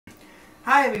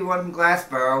Hi everyone from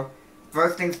Glassboro.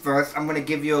 First things first, I'm going to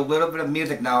give you a little bit of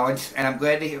music knowledge, and I'm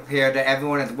glad to hear that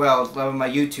everyone as well is loving my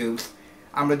YouTubes.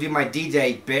 I'm going to do my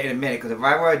DJ bit in a minute, because if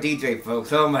I were a DJ,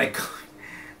 folks, oh my god,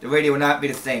 the radio would not be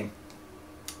the same.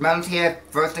 I'm here,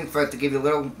 first things first, to give you a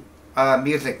little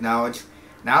music knowledge.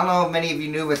 Now, I don't know if many of you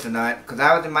knew this or not, because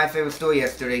I was in my favorite store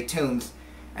yesterday, Tunes,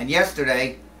 and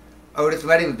yesterday, Otis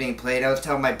Redding was being played. I was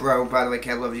telling my bro, by the way,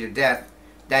 I love you to death,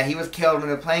 that he was killed in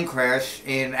a plane crash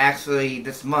in actually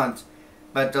this month.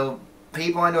 But the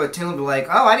people under a tune were like,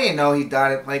 oh, I didn't know he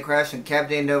died in a plane crash, and Kev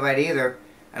didn't know that either.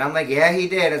 And I'm like, yeah, he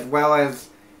did, as well as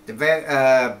the Big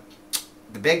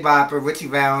Bopper, Richie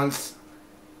Valens,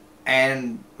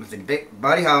 and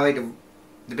Buddy Holly,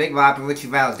 the Big Bopper, Richie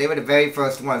Valens. They were the very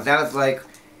first ones. That was like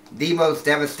the most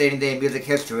devastating day in music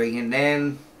history. And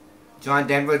then John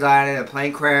Denver died in a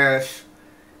plane crash.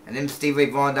 And then Stevie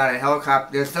Ray Vaughan died in a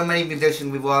helicopter. There's so many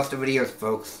musicians we've lost over the years,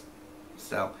 folks.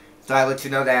 So I let you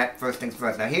know that, first things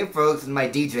first. Now here, folks, is my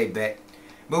DJ bit.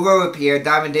 Move over, Pierre.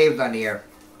 Diamond Dave's on the air.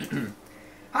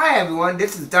 Hi, everyone.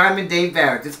 This is Diamond Dave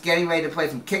Barrett. Just getting ready to play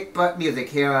some kick-butt music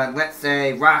here on, let's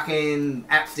say, Rockin',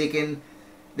 Apseekin',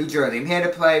 New Jersey. I'm here to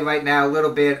play right now a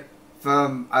little bit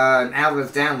from an album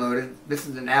that's downloaded. This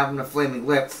is an album of Flaming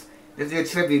Lips. This is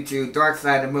a tribute to Dark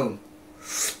Side of the Moon.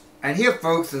 And here,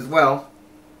 folks, as well,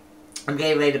 I'm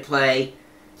getting ready to play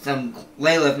some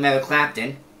Layla from Eric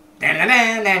Clapton.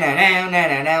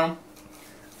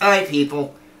 Alright,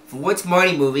 people, for which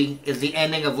Marty movie is the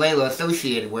ending of Layla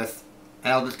associated with?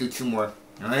 And I'll just do two more.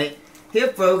 Alright? Here,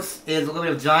 folks, is a little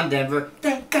bit of John Denver.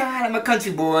 Thank God I'm a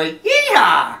country boy.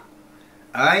 Yeehaw!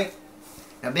 Alright?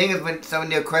 Now, being as it's so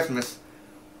near Christmas,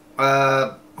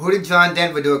 who did John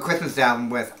Denver do a Christmas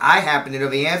album with? I happen to know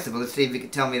the answer, but let's see if you can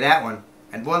tell me that one.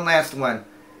 And one last one.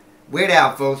 Weird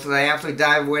Al, folks, so I absolutely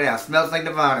died of Weird Al. Smells like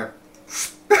Nirvana.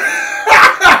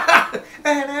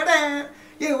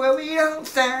 Yeah, well, we don't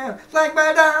sound like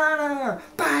Madonna.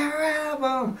 Buy her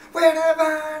album, Weird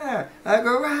Nirvana. A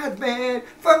garage band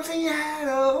from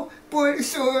Seattle. Boy, the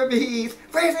shore bees,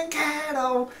 raising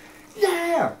cattle.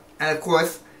 Yeah! And of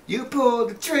course, you pulled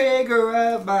the trigger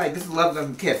of my... This is Love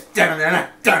Gun Kiss. Love God,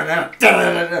 love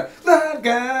God, love God, love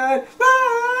God.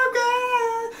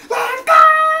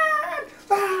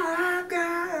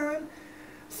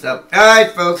 So,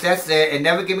 alright folks, that's it. And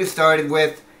never get me started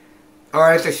with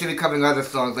artists that should be covering other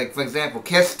songs. Like, for example,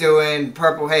 Kiss doing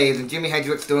Purple Haze and Jimi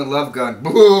Hendrix doing Love Gun.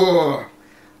 Boo!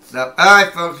 So,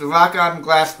 alright folks, rock on from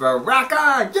Glassboro. Rock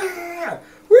on! Yeah!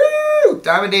 Woo!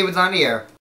 Diamond David's on the air.